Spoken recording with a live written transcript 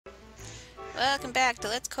Welcome back to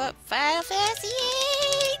Let's Co-op Final Fantasy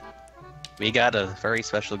VIII! We got a very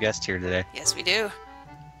special guest here today. Yes, we do.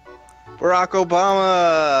 Barack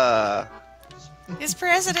Obama! He's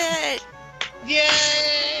president!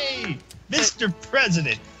 Yay! Mr.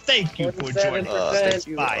 President, thank you for joining us this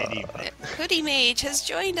fine evening. HoodyMage has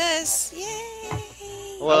joined us! Yay!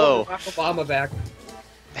 Hello. Barack Obama back.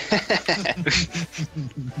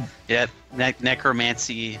 Yeah,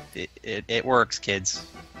 necromancy, it works, kids.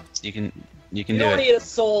 You can You do don't it. need a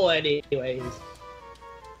soul anyways.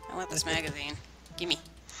 I want this magazine. Gimme.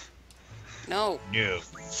 No. No.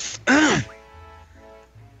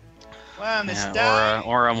 Well, Miss Yeah, Di,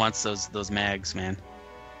 Aura wants those mags, man.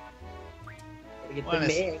 Gotta get What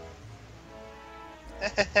the is-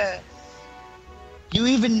 mag. you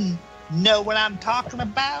even know what I'm talking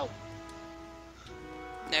about?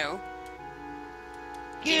 No.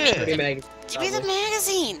 Good. Pretty mag. Give me the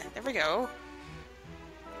magazine! There we go.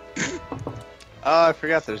 Oh, I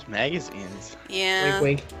forgot there's magazines. Yeah.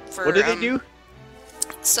 Wink, wink. For, What do they do?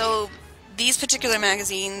 So, these particular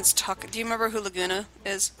magazines talk... Do you remember who Laguna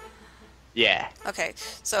is? Yeah. Okay,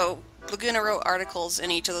 so Laguna wrote articles in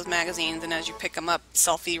each of those magazines, and as you pick them up,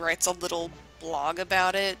 Selfie writes a little blog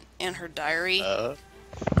about it in her diary.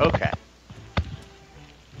 Okay.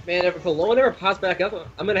 Man, if the low never pops back up,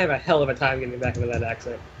 I'm gonna have a hell of a time getting back into that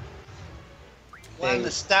accent. Well,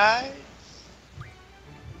 Miss Di,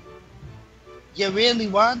 you really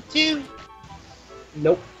want to?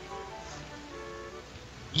 Nope.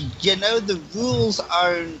 You know the rules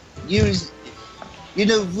are used. You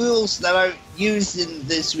know rules that are used in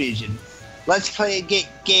this region. Let's play a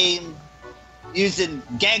game using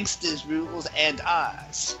gangsters' rules and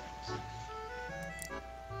ours.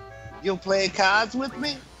 You'll play cards with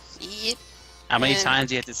me? Yep. How many And- times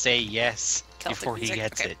do you have to say yes Celtic before he music,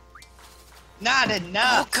 gets okay. it? Not Oh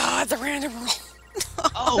enough. god, the random roll.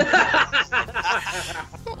 Oh,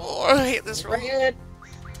 Oh, I hate this roll. Man,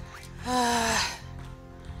 at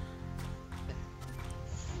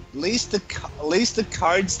least the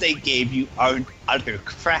cards they gave you aren't utter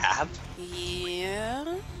crap.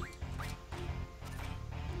 Yeah.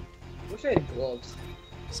 wish I had gloves.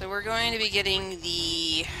 So we're going to be getting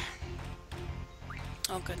the...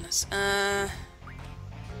 Oh goodness. What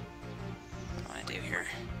do I do here?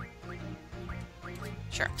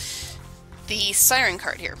 Sure. The Siren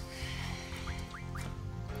card here.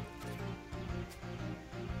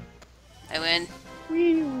 I win.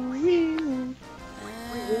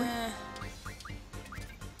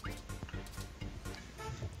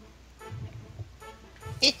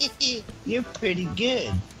 You're pretty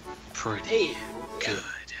good. Pretty good.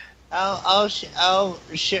 I'll show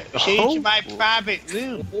you my private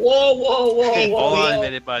room. Whoa, whoa, whoa, whoa. Hold on a whoa.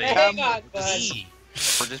 minute, buddy. Hang on, bud.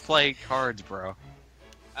 We're just playing cards, bro.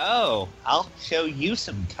 Oh, I'll show you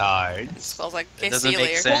some It cards. smells like It okay, doesn't see you make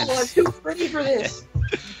later. sense. Squall, I'm too pretty for this.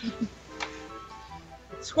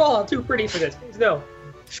 Squall, I'm too pretty for this. Please no.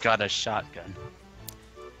 He's got a shotgun.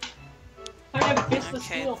 I have fist of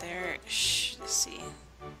Okay, steel. there. Shh. Let's see.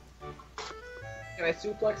 Can I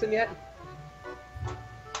suplex him yet?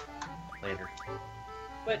 Later.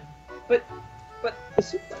 But the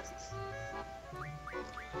suplexes.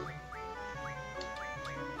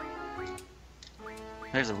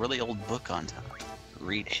 There's a really old book on top.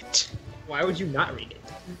 Read it. Why would you not read it?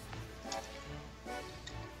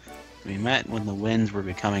 We met when the winds were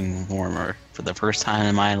becoming warmer. For the first time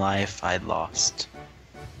in my life, I'd lost.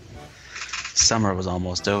 Summer was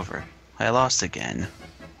almost over. I lost again.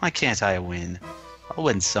 Why can't I win? I'll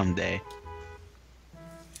win someday.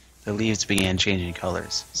 The leaves began changing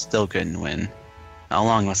colors. Still couldn't win. How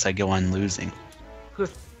long must I go on losing?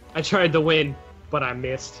 I tried to win, but I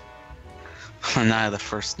missed. Not the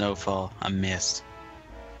first snowfall. I missed.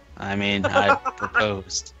 I mean, I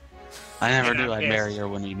proposed. I never And I knew I'd missed. marry her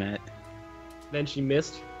when we met. Then she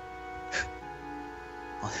missed.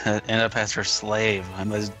 I end up as her slave. I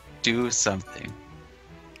must do something.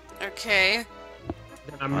 Okay.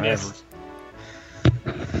 Then I Whatever. missed.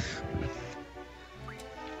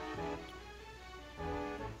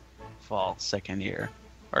 Fall, second year.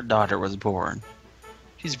 Our daughter was born.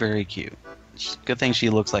 She's very cute. Good thing she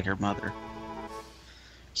looks like her mother.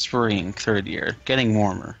 Spring, third year. Getting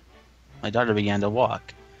warmer. My daughter began to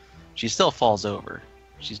walk. She still falls over.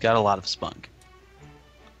 She's got a lot of spunk.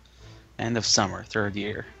 End of summer, third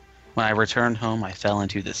year. When I returned home, I fell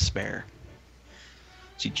into despair.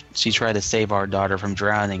 She tried to save our daughter from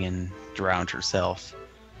drowning and drowned herself.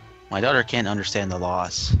 My daughter can't understand the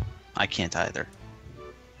loss. I can't either.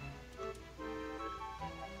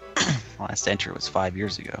 Last entry was 5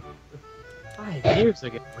 years ago. 5 years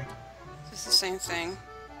ago. It's the same thing.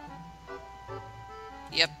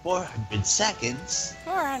 Yep. 400 seconds.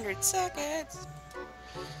 400 seconds.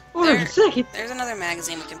 400 seconds. There's another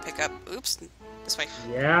magazine we can pick up. Oops. This way.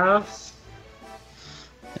 Yeah.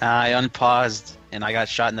 I unpaused and I got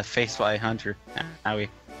shot in the face by a hunter. Owie.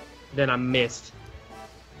 Then I missed.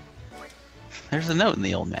 There's a note in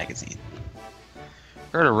the old magazine.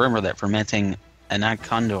 Heard a rumor that fermenting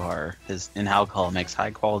anacondoar in alcohol makes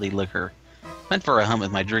high-quality liquor. Went for a hunt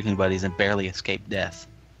with my drinking buddies and barely escaped death.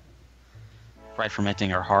 Fried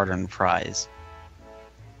fermenting are hard-earned prize.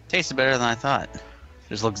 Tasted better than I thought.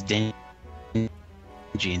 Just looks dingy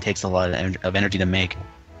and takes a lot of energy to make.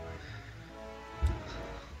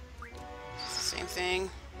 Same thing.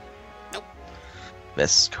 Nope.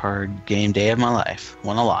 Best card game day of my life.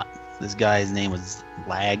 Won a lot. This guy's name was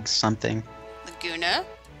Lag something. Laguna.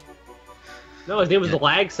 No, his name was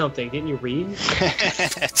Lag something. Didn't you read?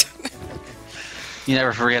 You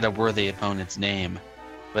never forget a worthy opponent's name,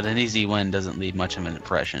 but an easy win doesn't leave much of an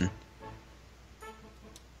impression.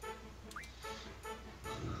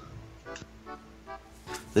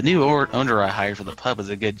 The new owner I hired for the pub is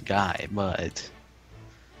a good guy, but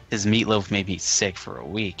his meatloaf made me sick for a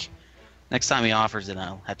week. Next time he offers it,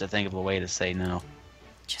 I'll have to think of a way to say no.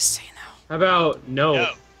 Just say no. How about no?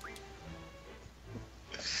 No.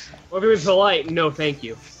 Or if you're polite, no thank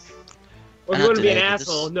you. Or if you want to be an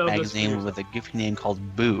asshole, no. go screw Magazine yourself. with a goofy name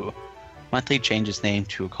called Boo. Monthly changed its name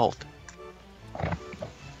to a cult.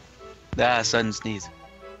 Sudden sneeze.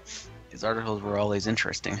 His articles were always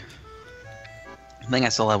interesting. I think I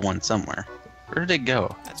still have one somewhere. Where did it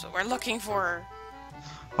go? That's what we're looking for.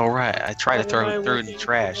 Oh right, I tried to throw it in the looking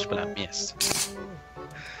trash, for? but I missed.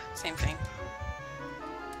 Same thing.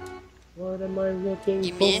 What am I looking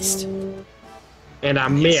You for? missed. And I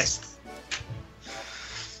missed.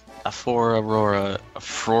 A Aurora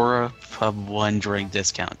Pub 1 drink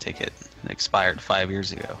discount ticket. It expired 5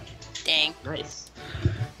 years ago. Dang. Nice.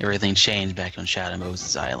 Everything changed back on Shadow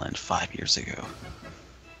Moses Island 5 years ago.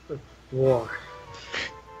 War.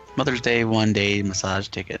 Mother's Day 1 day massage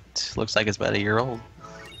ticket. Looks like it's about a year old.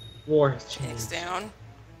 War has Next changed. down.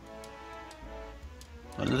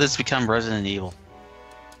 When did this become Resident Evil?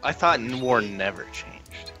 I thought war never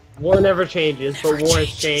changed. War never changes, Never but war has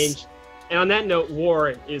changes. changed. And on that note,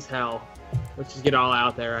 war is hell. Let's just get all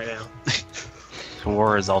out there right now.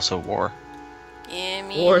 War is also war. Give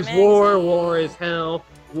me War a is war, magazine. war is hell.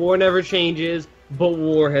 War never changes, but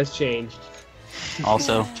war has changed.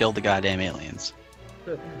 Also, kill the goddamn aliens.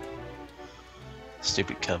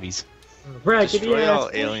 Stupid cubbies. Raggedy Destroy All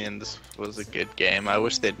ass. Aliens was a good game. I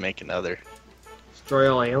wish they'd make another.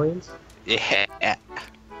 Destroy all aliens? Yeah.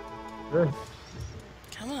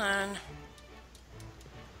 Come on.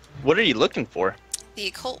 What are you looking for? The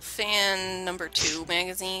Occult Fan #2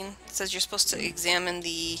 magazine. It says you're supposed to examine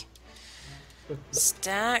the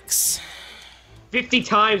stacks. 50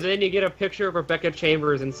 times, and then you get a picture of Rebecca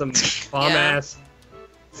Chambers and some bomb-ass...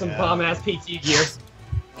 Some bomb-ass PT gear.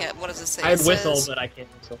 Yeah, what does it say? I'd It whistle, says, but I can't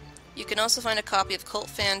whistle. you can also find a copy of Cult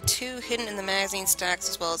Fan 2 hidden in the magazine stacks,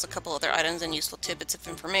 as well as a couple other items and useful tidbits of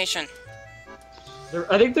information.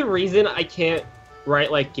 I think the reason I can't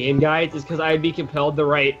write, like, game guides is because I'd be compelled to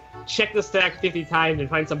write, check the stack 50 times and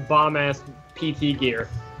find some bomb-ass PT gear.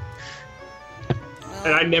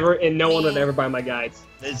 Well, And no one would ever buy my guides.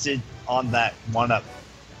 This is on that one up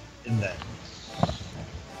in the.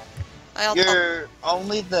 I'll You're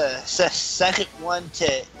only the second one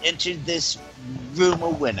to enter this room a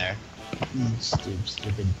winner.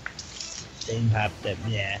 Stupid thing popped up.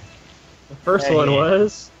 Yeah. The first Hey. one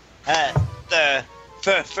was... The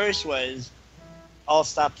first was. I'll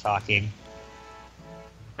stop talking.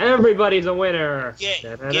 Everybody's a winner!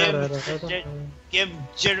 Yeah, Give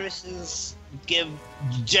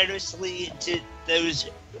generously to those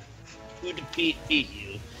who defeat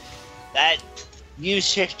you. That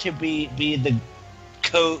used to be the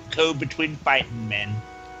code between fighting men.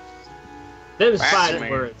 Them's That's 5 me.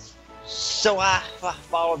 words. So I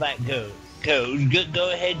follow that code.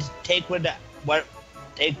 Go ahead, take whatever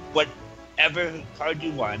card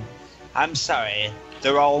you want. I'm sorry,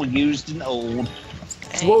 they're all used and old.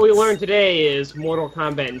 So what we learned today is Mortal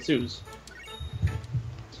Kombat ensues.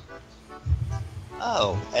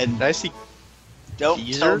 Oh, and Did I see? don't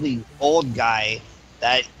Teaser? tell the old guy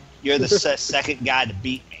that you're the second guy to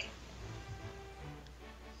beat me.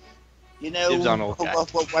 You know Dibs on old guy.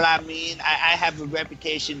 what I mean? I have a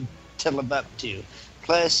reputation to live up to.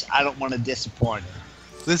 Plus, I don't want to disappoint him.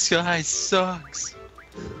 This guy sucks.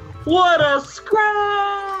 What a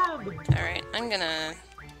scrub! Alright, I'm gonna,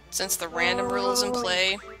 since the random rule's in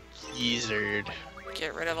play, Geezered.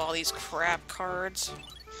 get rid of all these crap cards.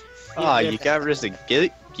 Oh, you got rid of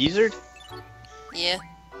Geezered? Yeah.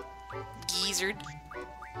 Geezered.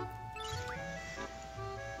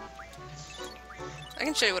 I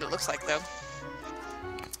can show you what it looks like though.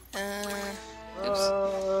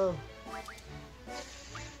 Oops.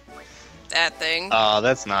 That thing. Oh,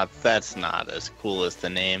 that's not as cool as the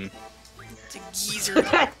name. It's a geezer.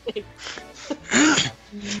 Okay.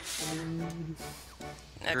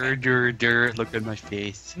 Look at my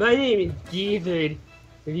face. My name is Beaver.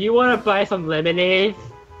 If you want to buy some lemonade,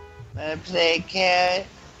 Wanna play a game?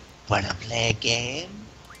 Wanna play a game?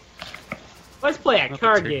 let's play a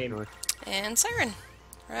card game. And Siren.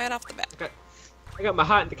 Right off the bat. I got my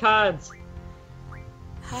heart in the cards.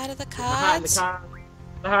 How do the My heart in the cards? cards.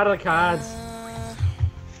 The heart of the cards.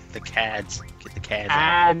 The cads. Get the cads out.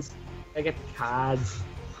 Cards. I get the cards.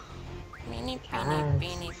 Beanie, Cards.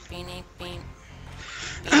 beanie, beanie, beanie,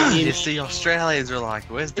 You beanie. see, Australians are like,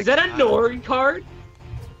 where's the Is that a card? Nori card?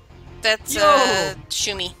 That's Yo!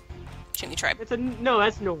 Shumi. Shumi tribe. It's a no.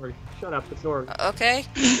 That's Nori. Shut up. It's Nori. Okay.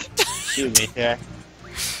 Shoot me there.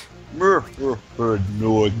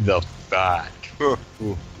 Knowing the fact.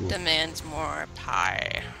 Demands more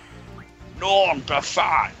pie. Knowing the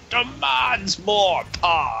fact demands more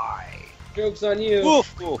pie. Joke's on you.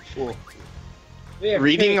 Woof, woof, woof. Yeah,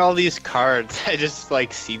 Reading all these cards, I just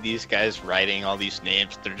like see these guys writing all these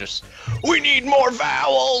names. They're just, we need more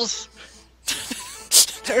vowels.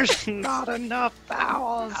 There's not enough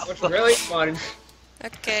vowels. What's really fun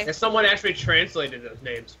Okay. is someone actually translated those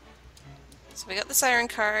names. So we got the Siren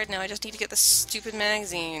card. Now I just need to get the stupid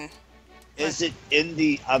magazine. Is it in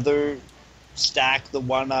the other stack, the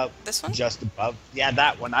one up This one? just above? Yeah,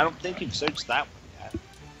 that one. I don't think you've searched that one yet.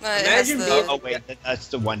 It has Imagine the- being- Oh, wait, that's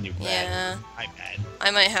the one you read. Yeah. My bad.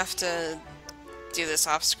 I might have to do this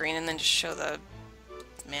off screen and then just show the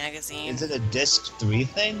magazine. Is it a disc 3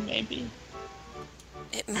 thing, maybe?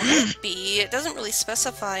 It might be. It doesn't really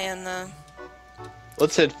specify in the.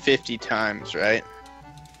 Let's hit 50 times, right?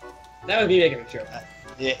 That was me making a joke.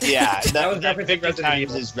 Yeah, That was that definitely 50 Resident times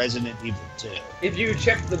Evil. is Resident Evil 2. If you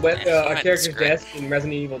check the Yeah, a right, character's screw it. desk in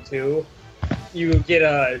Resident Evil 2, you get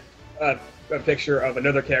a picture of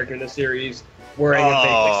another character in the series wearing a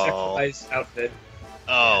Oh. fake sexualized outfit.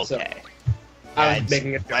 Oh, So- okay. I Yeah, was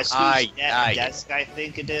making a joke. Wesker's I- desk, I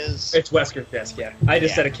think it is. It's Wesker's desk, yeah. I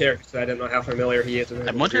just Yeah. said a character, so I didn't know how familiar he is with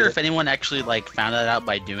I wonder if anyone actually like found that out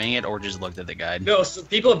by doing it or just looked at the guide. No, so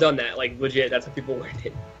people have done that, like legit. That's how people learned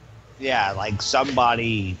it. Yeah, like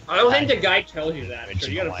somebody. I don't think the guy tells you that. So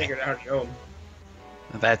you gotta Original figure it out on your own.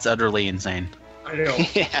 That's utterly insane. I don't know.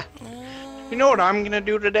 Yeah. You know what I'm gonna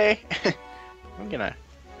do today? I'm gonna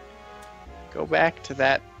go back to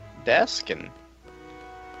that desk and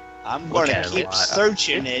I'm Look gonna at it a keep lot.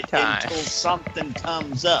 searching it Time. until something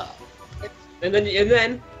comes up. And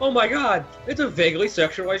then, oh my god, it's a vaguely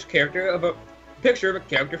sexualized character of a picture of a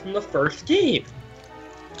character from the first game.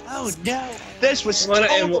 Oh no! This was And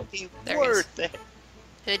totally There he is. worth it.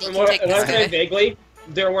 Hoodie And can take when I this say guy. vaguely,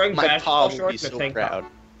 they're wearing my basketball pa will be shorts and a so tank proud.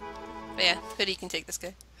 top. But yeah, Hoodie can take this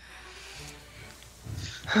guy.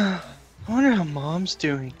 I wonder how mom's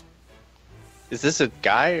doing. Is this a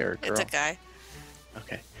guy or a girl? It's a guy.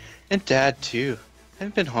 Okay. And dad too. I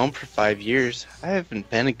haven't been home for 5 years. I haven't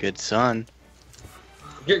been a good son.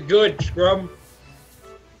 Get good, scrum.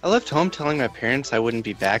 I left home telling my parents I wouldn't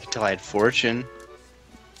be back until I had fortune.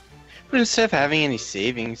 But instead of having any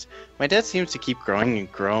savings, my debt seems to keep growing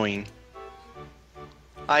and growing.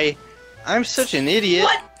 I'm such an idiot.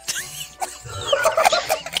 What?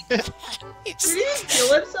 He Did just- he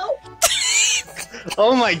kill himself?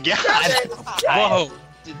 Oh my god. Whoa!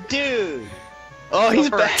 Dude! Oh,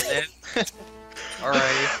 he's Alright, back. then.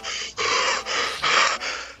 Alrighty.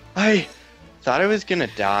 I thought I was gonna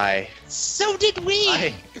die. So did we!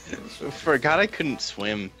 I forgot I couldn't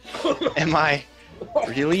swim. Am I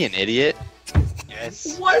really an idiot?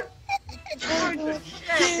 Yes. What?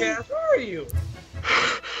 Jackass, who are you?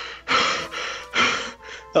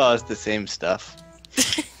 Oh, it's the same stuff.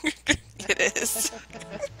 It is.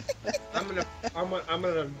 I'm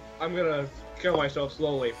gonna kill myself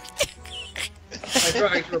slowly. I'm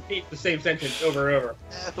trying to repeat the same sentence over and over.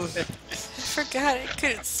 I forgot I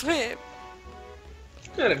couldn't swim.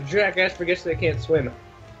 What kind of jackass forgets they can't swim?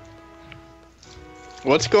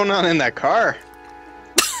 What's going on in that car?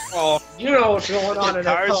 Oh, you know what's going on The in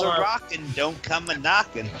that cars car. are rocking, don't come a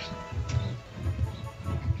knocking.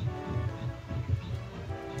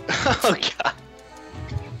 Oh god.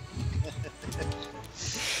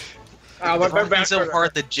 My Working back so hurt.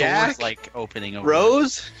 hard the Jack? door's like opening over.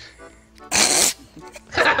 Rose?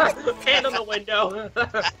 Hand on the window.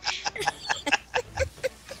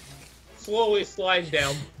 Slowly slides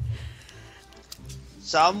down.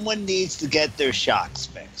 Someone needs to get their shocks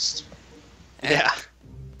fixed. Yeah.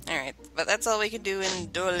 Alright, but that's all we can do in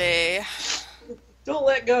Dollet. Don't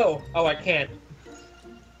let go. Oh, I can't.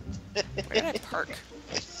 Where did I park?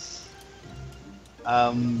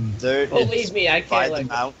 There. Believe it's me, I by can't the like.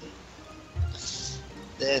 mountain.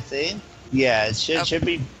 The thing. Yeah, it should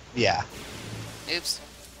be. Yeah. Oops.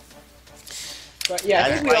 But yeah, I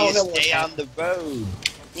That's think we why all you know what's stay on happening. the road.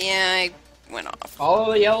 Yeah, I went off.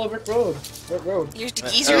 Follow the yellow brick road. What road? You're the Oh,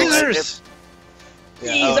 geezers.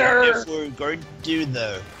 Geezer! If we're going to do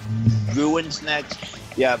the ruins next,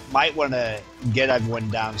 yeah, might want to get everyone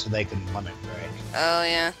down so they can limit break. Oh,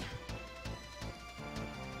 yeah.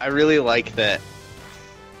 I really like that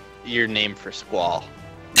your name for Squall.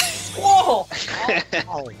 Squall!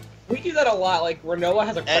 We do that a lot. Like Renoa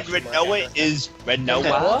has a And question mark Renoa after. is Renoa.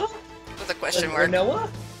 Renoa? With a question mark. Renoa?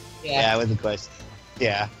 Yeah, with a question.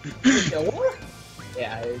 Yeah. Renoa?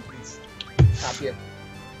 Yeah, it's top tier.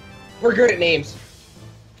 We're good at names.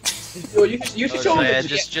 You should show Oh, them yeah, the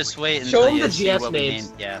just wait show until him you the see GS what we names.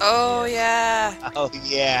 named. Yeah. Oh, yeah. Oh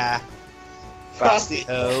yeah. Frosty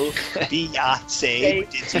O, Beyonce,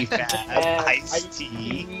 Digifab,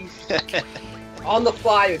 Ice-T. On the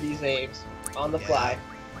fly with these names. On the Yeah. fly.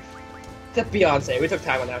 Except Beyonce. We took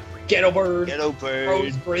time on that. Ghetto Bird. Ghetto Bird.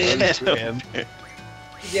 Rose Brim. Trim.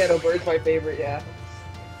 Ghetto Bird's my favorite, yeah.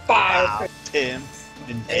 Fire. Wow, Tim.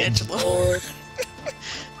 And Edgelord. Lord.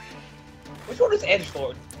 Which one is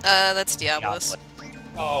Edgelord? That's Diablos.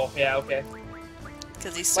 Oh, yeah, okay.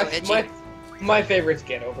 Because he's so edgy. My favorite's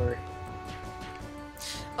Ghetto Bird.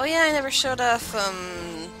 Oh, yeah, I never showed off,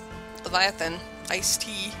 Leviathan.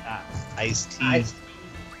 Ice-T. Ice-T. Ice.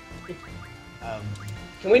 Um,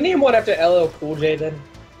 Can we name one after LL Cool J then?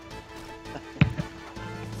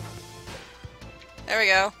 There we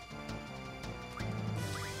go.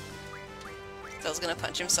 Phil's gonna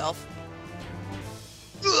punch himself.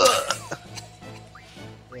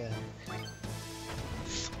 yeah.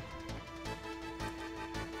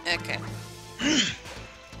 Okay.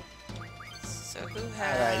 So who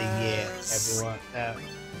has... Alrighty, yeah, everyone.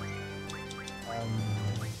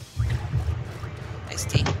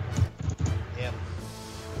 Ice-T. Yeah.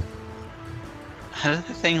 How did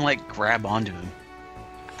the thing like grab onto him?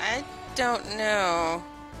 I don't know.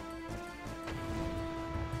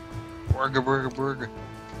 Burger.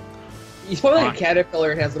 He's probably like a Fine.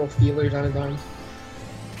 caterpillar and has little feelers on his arms.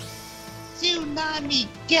 Tsunami,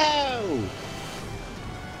 go!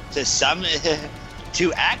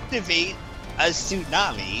 To activate a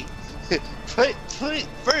tsunami,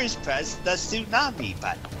 first press the tsunami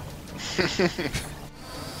button.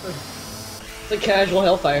 It's a casual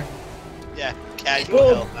hellfire. Yeah, casual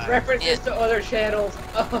Boom! hellfire. References to other channels.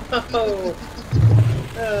 Oh.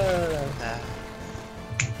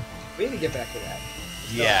 We need to get back to that.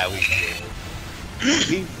 Yeah, we do.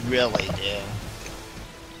 We really do.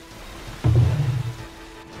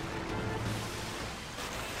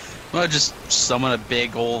 Well, just summon a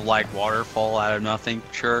big old like waterfall out of nothing.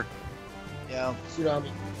 Sure. Yeah. Tsunami.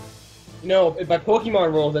 You know, by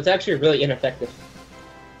Pokemon rules, that's actually really ineffective.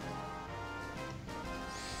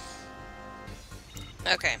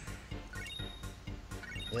 Okay.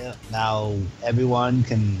 Yeah. Now everyone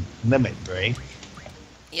can limit break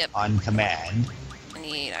Yep. on command. I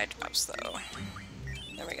need eye drops though.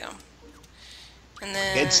 There we go. And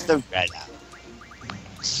then It's the red out.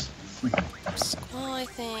 Well, I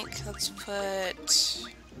think let's put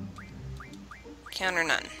counter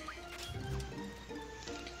none.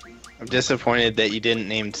 I'm disappointed that you didn't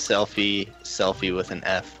name selfie with an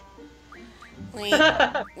F. We Or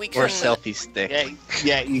couldn't. selfie stick.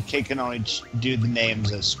 Yeah, you can only do the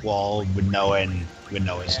names of Squall, Winnow, and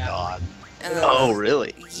Winnowa's Yeah. dog. And then, Oh,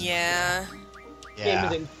 really? Yeah.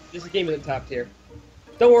 Yeah. This game isn't top tier.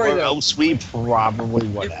 Don't worry Or though. else we probably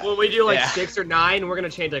would If, have. when we do like Yeah. 6 or 9, we're gonna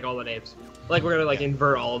change like all the names. Like we're gonna like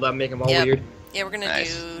invert all of them, make them all Yep. weird. Yeah, we're gonna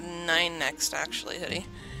Nice. do 9 next, actually, Hoodie.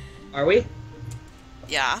 Are we?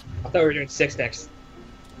 Yeah. I thought we were doing 6 next.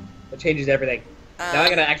 That changes everything. Now I Um,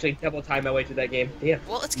 gotta actually double time my way through that game. Damn.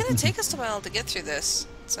 Well, it's gonna take us a while to get through this,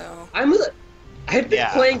 so... I've been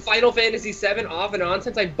Yeah. playing Final Fantasy VII off and on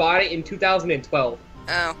since I bought it in 2012.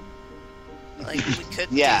 Oh. Like, we could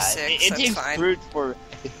Yeah, do 6, it that's takes fine. fruit for.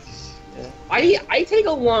 I take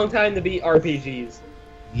a long time to beat RPGs.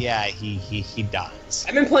 Yeah, he does.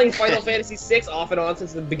 I've been playing Final Fantasy VI off and on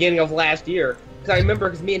since the beginning of last year. Because I remember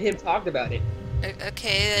because me and him talked about it.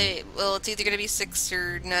 Okay, well, it's either gonna be 6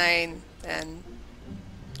 or 9, then...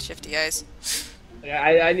 Shifty eyes.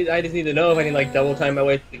 I just need to know if I can like double time my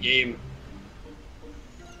way through the game.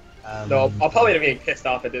 So I'll probably end up getting pissed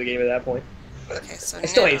off at the game at that point. Okay, so I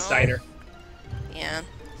still now... hate Steiner. Yeah.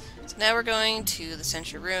 So now we're going to the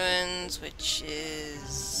Century Ruins, which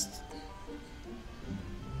is...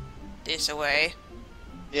 this away.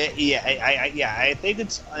 Yeah, I think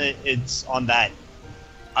it's on that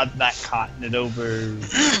on that continent over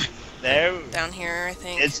there. Down here, I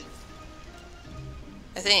think. It's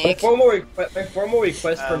My think. formal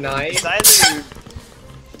request for 9. It's either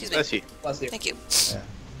Excuse me. Let's see. Bless you. Thank you.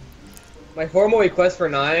 My formal request for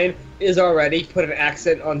 9 is already put an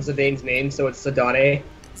accent on Zidane's name, so it's Zidane.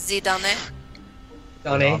 Zidane.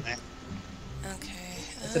 Zidane. Okay.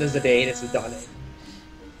 Instead of Zidane, it's Zidane.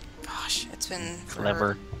 Gosh, it's been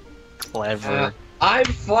Clever. Clever. I'm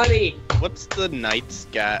funny! What's the knight's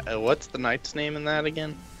what's the knight's name in that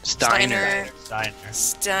again? Steiner. Steiner.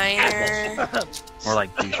 Steiner. More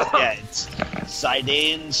like douche. Yeah, it's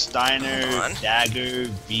Zidane, Steiner, Hold on. Dagger,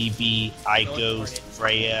 Vivi, Aiko,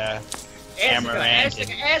 Freya. Amaranth and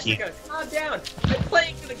Anstca, calm down! I'm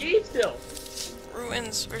playing for the game still!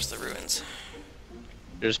 Ruins. Where's the ruins?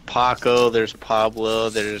 There's Paco, there's Pablo,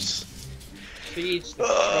 there's Beach,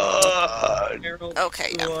 Harold,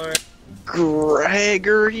 Okay, yeah. Stuart.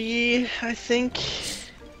 Gregory, I think,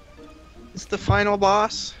 is the final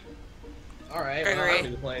boss. Alright, Gregory. I'll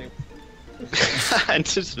be playing. I'm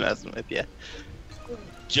just messing with you.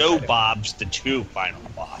 Joe Bob's the true final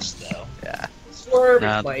boss, though. Yeah. Swerve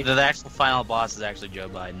No, is playing. the actual final boss is actually Joe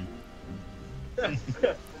Biden.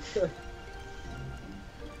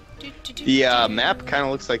 The map kind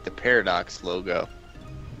of looks like the Paradox logo.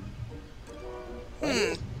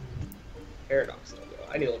 Paradox logo.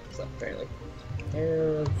 I need to look this up, apparently.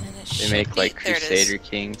 And it They should make like be, there it is. Crusader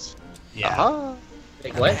Kings. Yeah. Aha.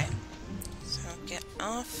 Like what? Okay. So get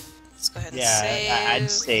off. Let's go ahead and Yeah, save.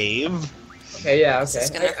 I'd save. Okay, yeah, This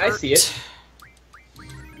is okay. gonna I see it. hurt.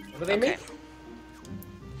 What do they Okay. make?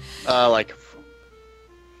 Like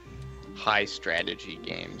high strategy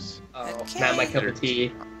games. Oh, Okay. not my cup of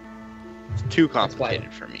tea. It's too That's why.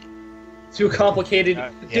 complicated for me. Too complicated.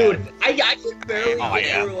 Yeah. Dude, I can barely I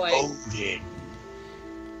get am through, like, Odin.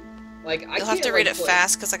 I You'll have to can't, read like, it play-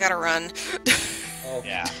 fast because I gotta run. Oh,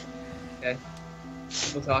 Yeah.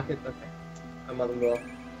 people talking? Okay. I'm on the go.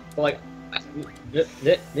 But, like,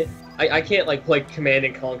 I can't, like, play Command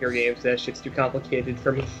and Conquer games. That shit's too complicated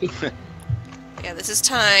for me. Yeah, this is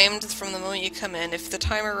timed from the moment you come in. If the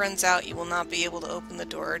timer runs out, you will not be able to open the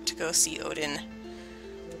door to go see Odin.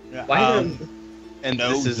 Why And no,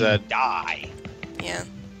 this is you a Yeah. die.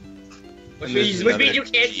 Which And this is means you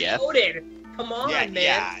another can't see GF. Odin! Come on, Yeah, man!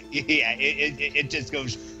 yeah. It just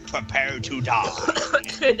goes prepare to die.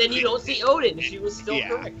 And then you don't see Odin. She was still Yeah.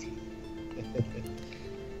 correct.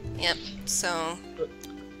 Yep. So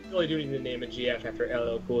Really do need to name a GF after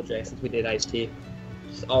LL Cool J since we did Ice-T.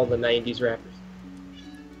 Just all the 90s rappers.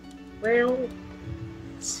 Well,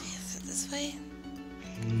 let's see, is it this way?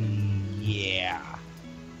 Yeah.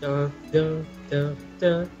 dun dun dun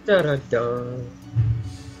dun dun dun.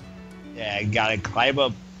 Yeah, I gotta climb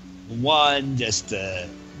up one just to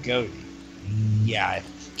go. Yeah, I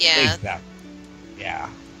Yeah, think that. Yeah.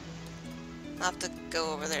 I'll have to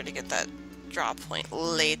go over there to get that drop point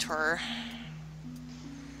later.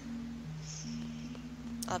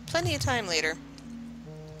 I'll have plenty of time later.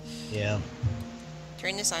 Yeah.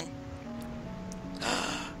 Turn this on.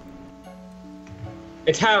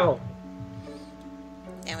 It's how.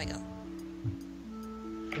 There we go.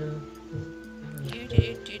 Do,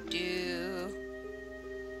 do, do, do.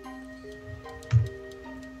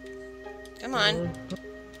 Come on.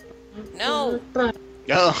 No.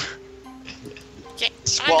 Oh, Get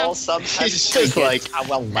Squall sometimes he's just like I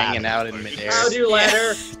will hanging laugh out in for you. midair. How do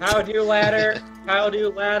ladder? How do ladder? How do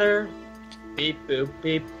ladder? Beep boop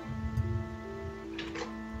beep.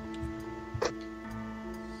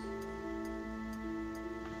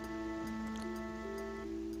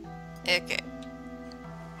 Okay.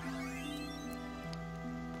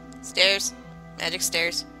 Stairs. Magic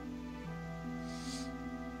stairs.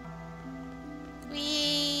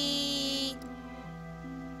 Whee!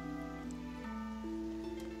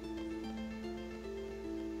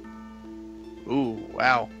 Ooh,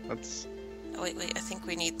 wow, that's Oh, wait, I think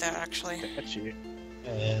we need that actually catchy.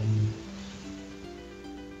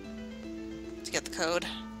 to get the code.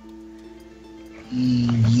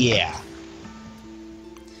 Yeah.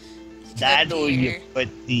 That Up or you here. put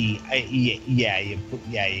the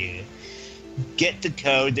you get the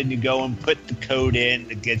code, then you go and put the code in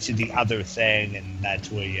to get you the other thing, and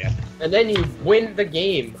that's where you. And then you win the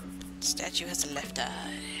game. Statue has a left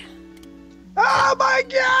eye. Oh my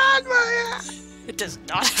god, my eye! It does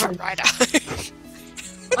not have a right eye.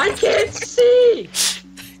 I can't see.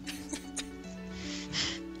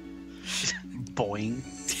 Boing.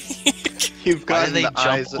 You've Why got did they the jump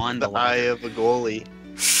eyes on the the eye ladder? of a goalie.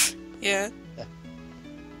 Yeah.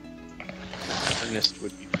 Ernest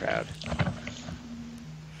would be proud.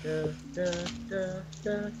 Da, da, da,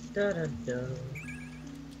 da, da, da, da.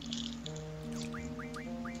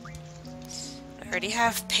 already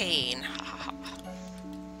have pain.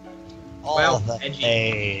 All Well, the edgy.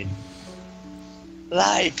 pain.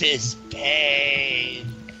 Life is pain.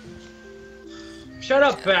 Shut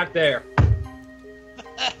up back there.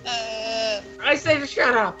 I say to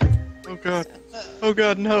shut up. Oh god. Oh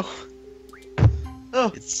god, no. Oh.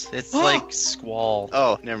 It's like Squall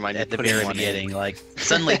Oh, never mind. at the You're putting very one in. beginning. Like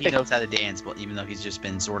suddenly he knows how to dance, but even though he's just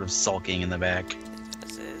been sort of sulking in the back.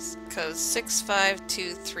 This is code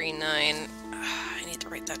 65239. I need to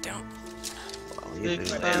write that down. Lay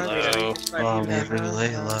low. Oh, baby,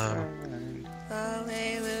 lay low.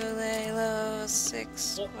 Lay low,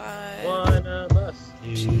 6, 5, One of us.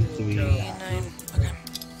 2, 3. 9. Okay.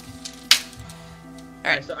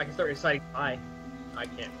 Alright. I can start reciting pi. I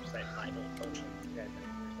can't recite pi. Don't recite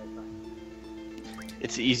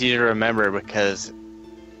It's easy to remember because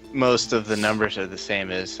most of the numbers are the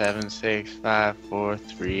same as 7654309. pi.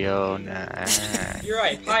 You're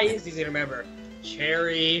right. Pi is easy to remember.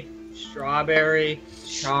 Cherry, strawberry,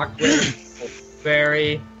 chocolate,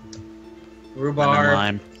 berry, rhubarb,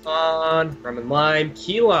 Lemon lime. rum and lime,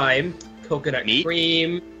 key lime, coconut Meat?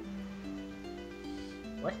 cream.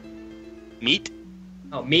 What? Meat?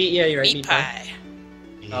 Oh, meat. Yeah, you're right. Meat pie.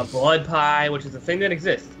 Blood pie, which is a thing that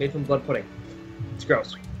exists. It's made from blood pudding. It's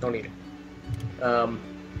gross. Don't eat it.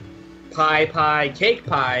 Pie, cake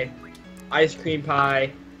pie, ice cream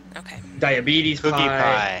pie, Okay. diabetes Cookie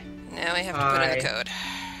pie. Now we have to put in the code.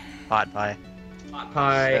 Pot pie. hot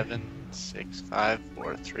pie,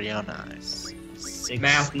 7654309.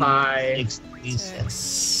 math pie,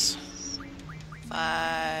 66.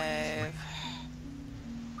 5.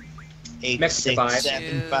 8, Mexican 6, pie.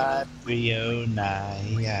 7, 5, 3, 0,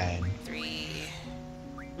 9. 3.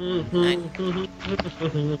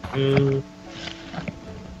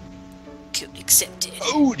 Code accepted.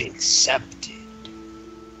 Code accepted.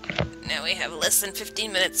 Now we have less than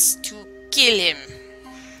 15 minutes to kill him.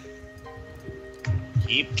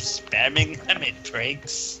 Keep spamming lemon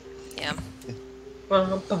drinks. Yeah.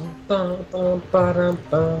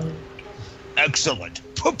 Excellent.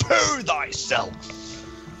 Prepare thyself.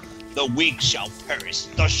 The weak shall perish,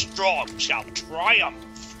 the strong shall triumph.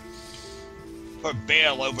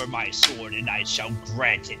 Prevail over my sword, and I shall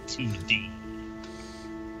grant it to thee.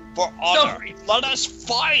 For honor, let us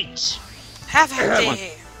fight. Have at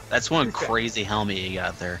it. That's one crazy helmet you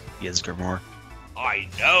got there, Yizgrimor. I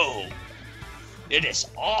know. It is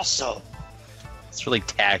awesome. It's really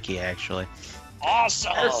tacky, actually.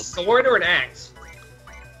 Awesome. A sword or an axe?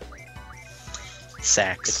 It's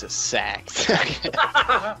Sax. a sack.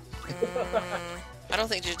 I don't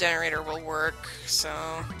think the generator will work, so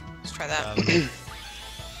let's try that.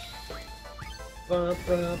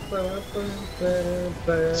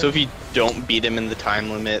 So if you don't beat him in the time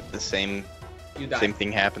limit, the same You die.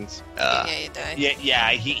 thing happens. Yeah, you die.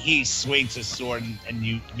 Yeah. He swings his sword, and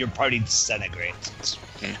your party disintegrates. It's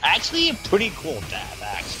actually a pretty cool death,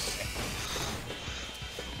 actually.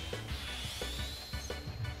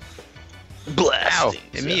 Ow, Blasting.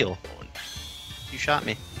 Emil. You shot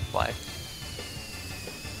me. Why?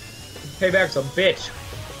 Payback's a bitch.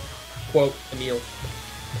 Quote Emil.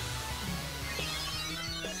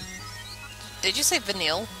 Did you say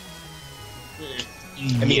vanille?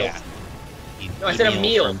 Emil. Yeah. No, I said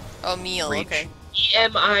Emil. Oh, meal. Reach. Okay.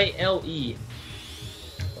 Emile. I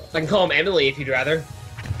can call him Emily if you'd rather.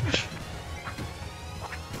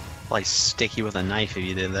 Like stick you with a knife if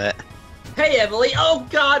you did that. Hey, Emily! Oh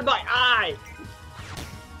God, my eye!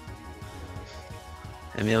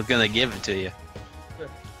 Emil's gonna give it to you.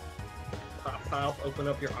 Pop, pop, open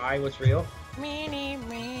up your eye. What's real? Meanie,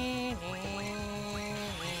 meanie.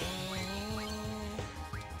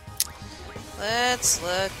 Let's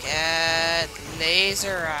look at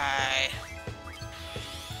Laser Eye.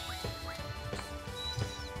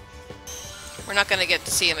 We're not gonna get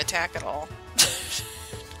to see him attack at all.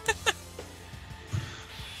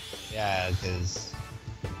 Yeah, because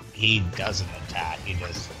he doesn't attack. He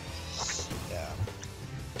just. Yeah.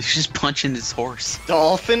 He's just punching his horse.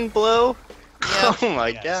 Dolphin blow? Yeah. Oh my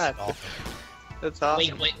Yes, god. dolphin. That's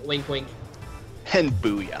awesome. Wink, wink, wink, wink. And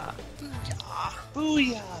booyah.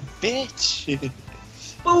 Booyah, bitch!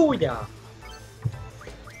 Booyah!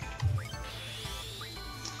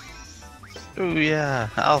 Oh yeah,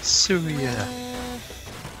 I'll sue ya.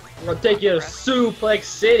 I'm gonna take you to Suplex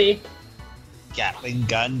City. Gatling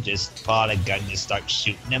gun, just pull out a gun, just start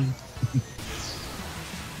shooting him.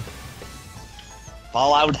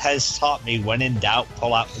 Fallout has taught me when in doubt,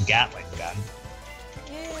 pull out the Gatling gun.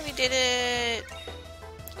 Yeah, we did it.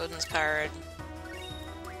 Odin's card.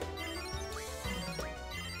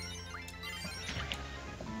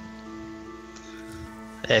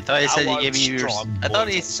 Hey, I thought he said Thou he'd give art you your. strong, I thought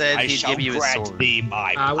he Mortal. said I he'd shall give you his grant sword. thee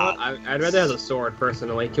my I'd rather have a sword,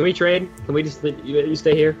 personally. Can we trade? Can we just you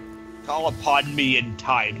stay here? Call upon me in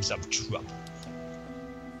times of trouble.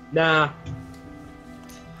 Nah.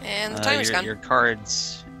 And the timer's gone. Your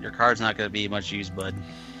card's not going to be much use, bud.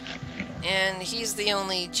 And he's the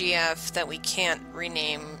only GF that we can't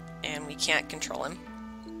rename, and we can't control him.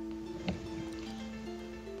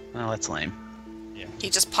 Well, that's lame. He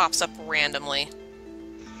just pops up randomly.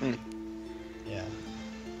 Yeah.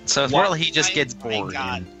 So well, he just gets bored.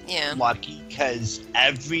 Yeah. Lucky, because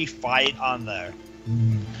every fight on the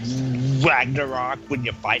Ragnarok, when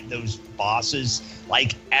you fight those bosses,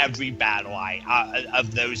 like every battle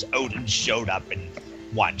of those, Odin showed up and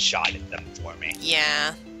one-shotted them for me.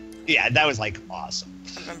 Yeah. Yeah, that was like awesome.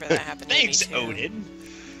 I remember that happened to Thanks, me too. Odin.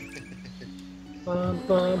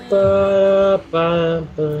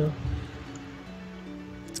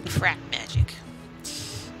 It's crack magic.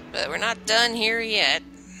 But we're not done here yet.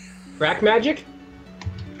 Crack magic?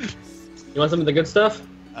 You want some of the good stuff?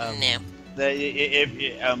 No.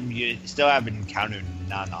 You still haven't encountered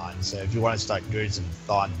Nanon, so if you want to start doing some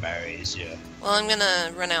thornberries, yeah. Well, I'm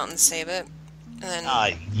gonna run out and save it. And then,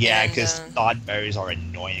 Yeah, and, because thornberries are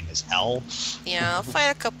annoying as hell. yeah, I'll fight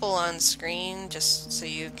a couple on screen just so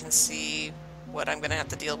you can see what I'm gonna have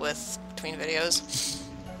to deal with between videos.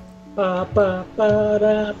 Though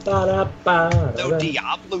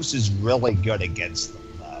Diablos is really good against them,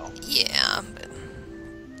 though. Yeah, but it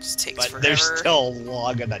just takes But forever. they're still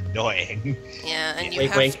long and annoying. Yeah, and you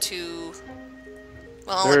Wink, have wink. to.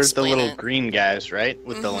 Well, I'll They're the explain little it. green guys, right?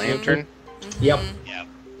 With the Mhm. lantern? Yep. Yeah.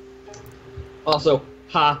 Also,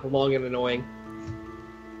 long and annoying.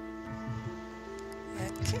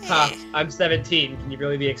 Okay. Ha, I'm 17. Can you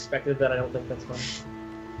really be expected that I don't think that's fun?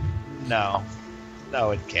 No.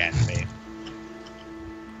 No, it can't be.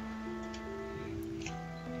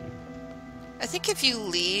 I think if you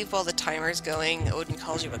leave while the timer's going, Odin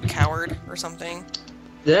calls you a coward or something.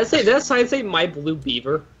 Did that sign say My Blue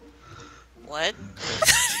Beaver? What?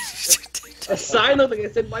 A sign looked like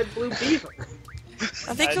it said My Blue Beaver.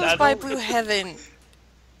 I think it I was by don't- Blue Heaven.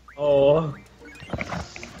 Oh.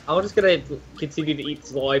 I'm just gonna continue to eat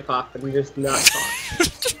this lollipop and just not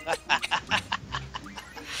talk.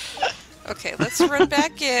 Okay, let's run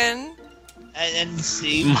back in. And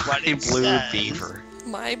see My what it blue says. beaver.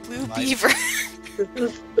 My Blue My- Beaver.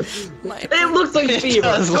 My It looks like Beaver.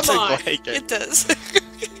 Does Come look on. like it. It does.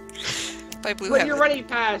 By Blue When Heaven. you're running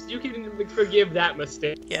past, you can forgive that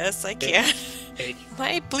mistake. Yes, I can.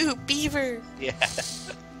 My Blue Beaver. Yeah.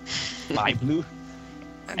 My blue.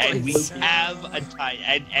 I'm And going we so- have a time.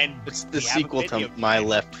 And It's the we have a sequel to video My time.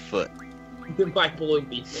 Left Foot. My Blue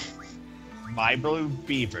Beaver. My Blue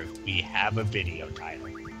Beaver. We have a video title.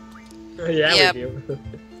 Yeah, Yep. we do.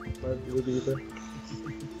 My Blue Beaver.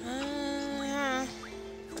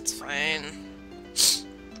 That's fine.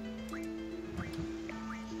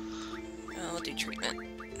 I'll do treatment.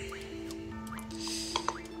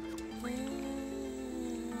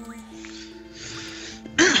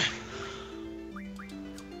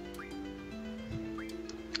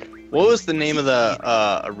 What was the name of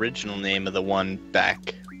the original name of the one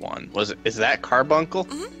back one? Is that Carbuncle?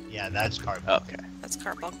 Yeah, that's carbon. Okay. That's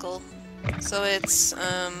Carbuncle. So it's,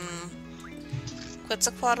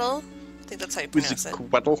 Quetzalcoatl. I think that's how you pronounce it.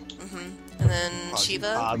 Quetzalcoatl? And then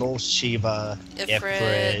Shiva, Model, Shiva, Ifrit,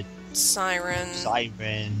 Ifrit, Siren,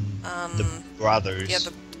 Siren, the brothers. yeah,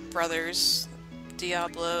 the brothers,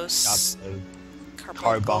 Diablos, Diablo, Carbuncle,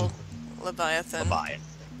 Carbuncle, Leviathan. Leviathan.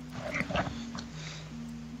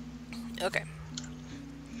 Okay.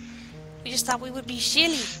 We just thought we would be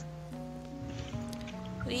silly.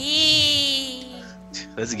 Wee.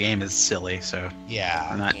 This game is silly, so Yeah,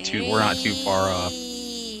 we're not too far off.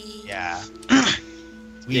 yeah.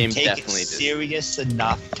 We Game take it definitely did. serious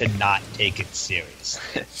enough to not take it serious.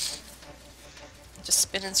 Just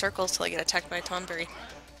spin in circles till I get attacked by a Tonberry.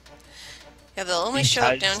 Yeah, they'll only show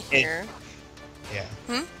up down Because it- here. Yeah.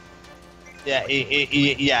 Hmm? Yeah,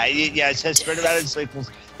 it says spin around in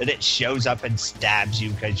circles, then it shows up and stabs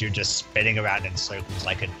you because you're just spinning around in circles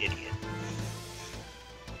like an idiot.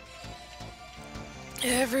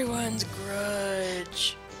 Everyone's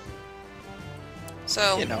grudge.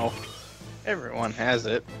 So, You know, everyone has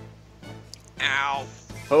it. ow.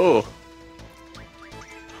 Oh,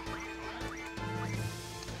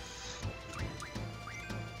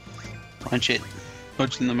 Punch it.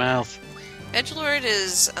 Punch in the mouth. Edgelord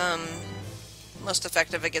is most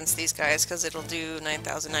effective against these guys because it'll do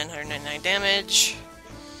 9,999 damage.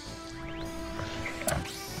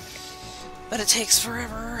 But it takes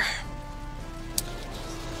forever.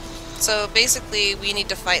 So basically, we need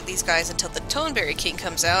to fight these guys until the Toneberry King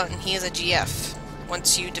comes out, and he is a GF.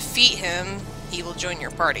 Once you defeat him, he will join your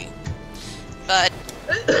party. But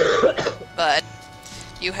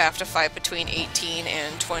you have to fight between 18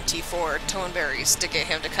 and 24 Toneberries to get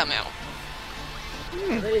him to come out.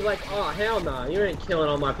 And then he's like, oh hell nah, you ain't killing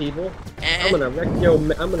all my people. Eh. I'm gonna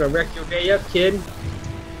wreck your day up, kid.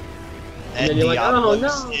 And then you're like, oh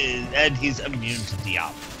no. And he's immune to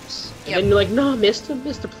Diablos. And then you're like, no, Mister,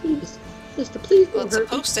 please. Mister, please Well, don't it's hurt me.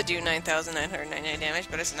 supposed to do 9,999 damage,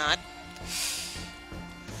 but it's not.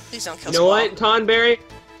 Please don't kill You know Squall. what, Tonberry?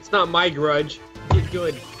 It's not my grudge. He's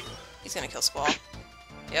good. He's gonna kill Squall.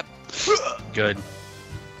 Yep. Good.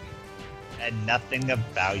 And nothing of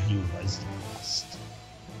value was lost.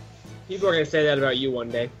 People are gonna say that about you one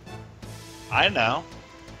day. I know.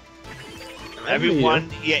 I Everyone,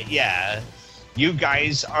 yeah. You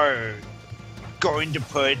guys are going to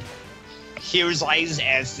put Here's Eyes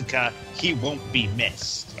Anstca, he won't be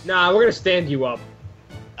missed. Nah, we're gonna stand you up.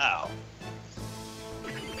 Oh.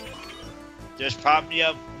 Just prop me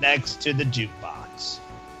up next to the jukebox.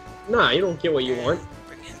 Nah, you don't get what you want.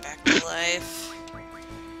 Bring him back to life.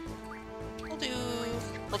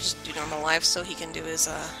 We'll just do normal life so he can do his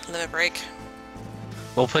limit break.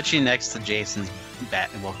 We'll put you next to Jason's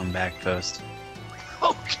welcome back post.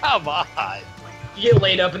 Oh, come on. You get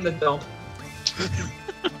laid up in the dump.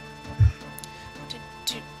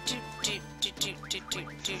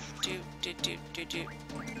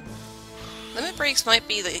 Limit breaks might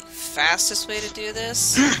be the fastest way to do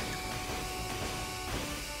this.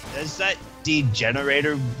 Does that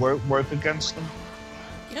degenerator work against them?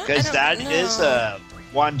 You know, Because that know. is a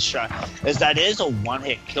one-shot. Because that is a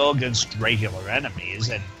one-hit kill against regular enemies,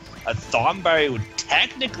 and a Thornberry would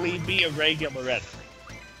technically be a regular enemy.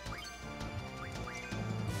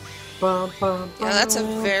 Yeah, that's a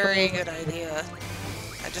very good idea.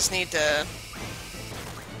 I just need to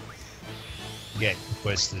Get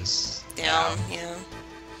Quistis down, yeah.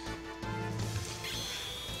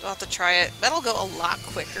 I'll have to try it. That'll go a lot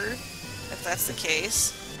quicker, if that's the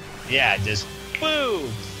case. Yeah, just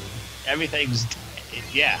boom. Everything's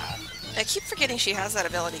yeah. I keep forgetting she has that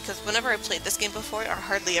ability, because whenever I played this game before, I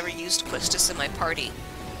hardly ever used Quistis in my party.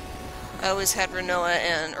 I always had Renoa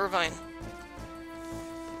and Irvine.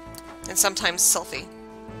 And sometimes Sylphie.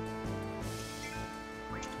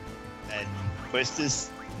 And Quistis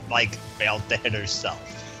like failed to hit herself.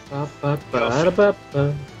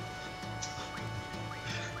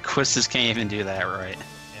 Quistis can't even do that right.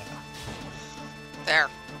 Yeah. There.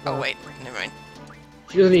 Oh wait, never mind.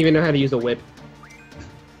 She doesn't even know how to use a whip.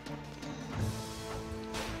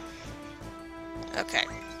 Okay.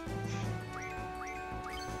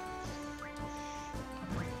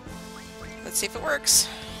 Let's see if it works.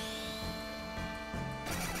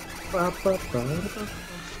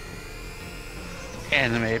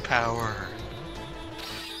 Anime power.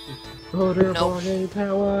 Motorboarding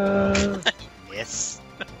power. Yes.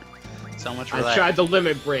 So much for I that. tried the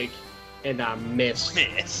limit break, and I missed.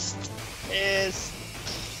 Missed. Missed.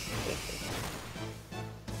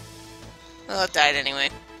 Well, it died anyway.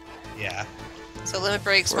 Yeah. So limit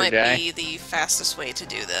breaks Poor might guy. be the fastest way to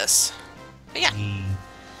do this. But yeah,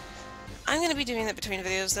 I'm going to be doing that between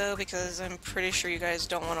videos though, because I'm pretty sure you guys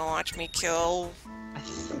don't want to watch me kill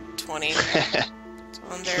 20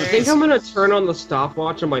 on I there. think I'm gonna turn on the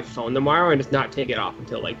stopwatch on my phone tomorrow and just not take it off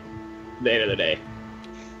until like the end of the day.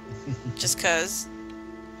 Just cause.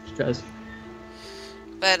 Because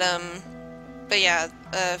But yeah,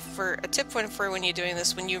 for a tip point for when you're doing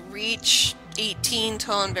this, when you reach 18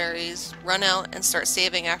 Toneberries, run out and start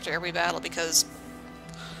saving after every battle, because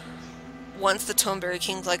once the Toneberry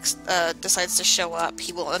King decides to show up,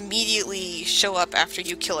 he will immediately show up after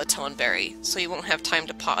you kill a Toneberry, so you won't have time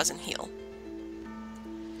to pause and heal.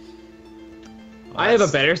 I have a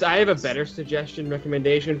better suggestion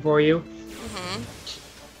recommendation for you. Mm-hmm.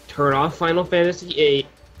 Turn off Final Fantasy VIII.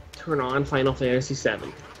 Turn on Final Fantasy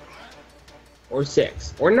VII. Or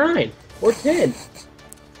 6. Or 9. Or 10.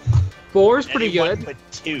 4 is pretty Anyone good. But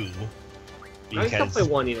 2. I just don't Because play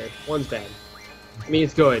 1 either. 1's bad. I mean,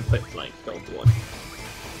 it's good, but, like, don't do 1.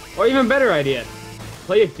 Or even better idea.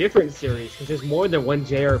 Play a different series, because there's more than one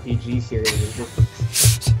JRPG series.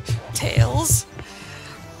 Tails?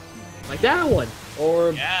 Like that one.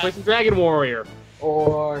 Or Yeah. play some Dragon Warrior.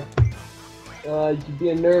 Or you could be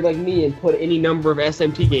a nerd like me and put any number of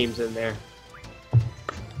SMT games in there.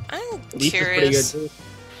 I'm Leaf is pretty good curious. too.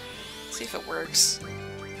 See if it works.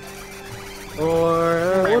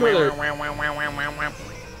 Or what other? Or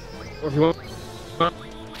if you want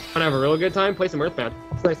to have a real good time, play some Earthbound.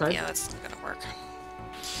 It's a nice time. Yeah, that's gonna work.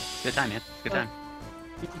 Good time, man. Good time.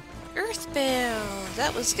 Earthbound! Earthbound.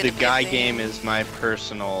 That was gonna The be Guy a thing. game is my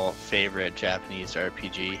personal favorite Japanese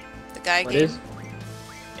RPG. The Guy What game. is?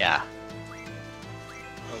 Yeah.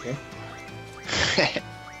 Okay.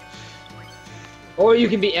 Or you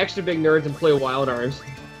can be extra big nerds and play Wild Arms.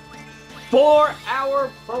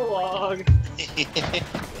 4-hour prologue!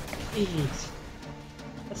 Jeez.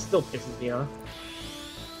 That still pisses me off.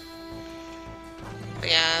 But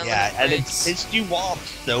yeah. Yeah, and it it's pissed you off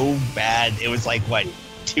so bad. It was like, what,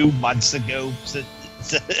 2 months ago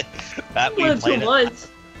that we More than 2 played it? months.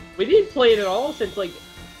 We didn't play it at all since, like,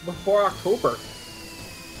 before October.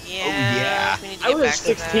 Yeah. yeah. We need to I get was back to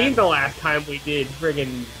 16 that. the last time we did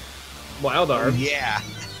friggin' Wild Oh, Arms. yeah.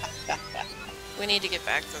 We need to get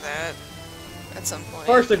back to that at some point.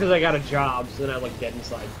 Partially because I got a job, so then I like dead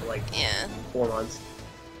inside for like Yeah. 4 months.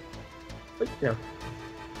 But, you know.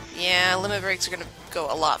 Yeah, limit breaks are gonna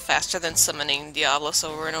go a lot faster than summoning Diablos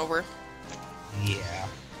over and over. Yeah.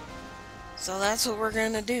 So that's what we're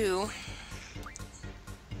gonna do.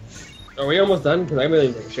 Are we almost done? Because I really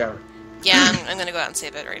need to take a shower. Yeah, I'm gonna go out and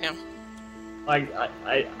save it right now.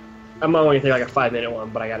 I'm only gonna take like a 5-minute one,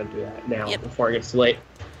 but I gotta do that now Yep. before it gets too late.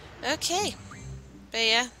 Okay. But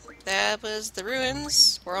yeah, that was the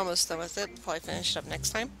ruins. We're almost done with it. We'll probably finish it up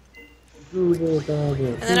next time. And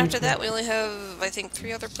then after that, we only have, I think,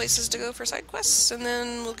 3 other places to go for side quests, and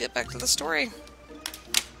then we'll get back to the story.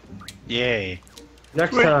 Yay.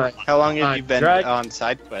 Next time, How long have you been drag- on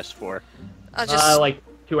side quest for? I'll just, like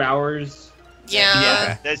 2 hours.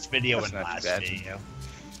 yeah, This video That's and not too last bad. video.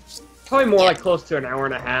 Probably more Yeah. like close to an hour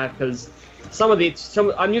and a half because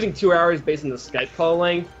I'm using 2 hours based on the Skype call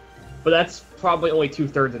length, but that's probably only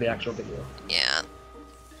 2/3 of the actual video. yeah.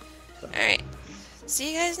 Alright.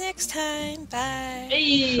 See you guys next time. Bye.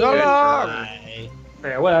 Hey, So long! Bye.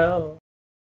 farewell.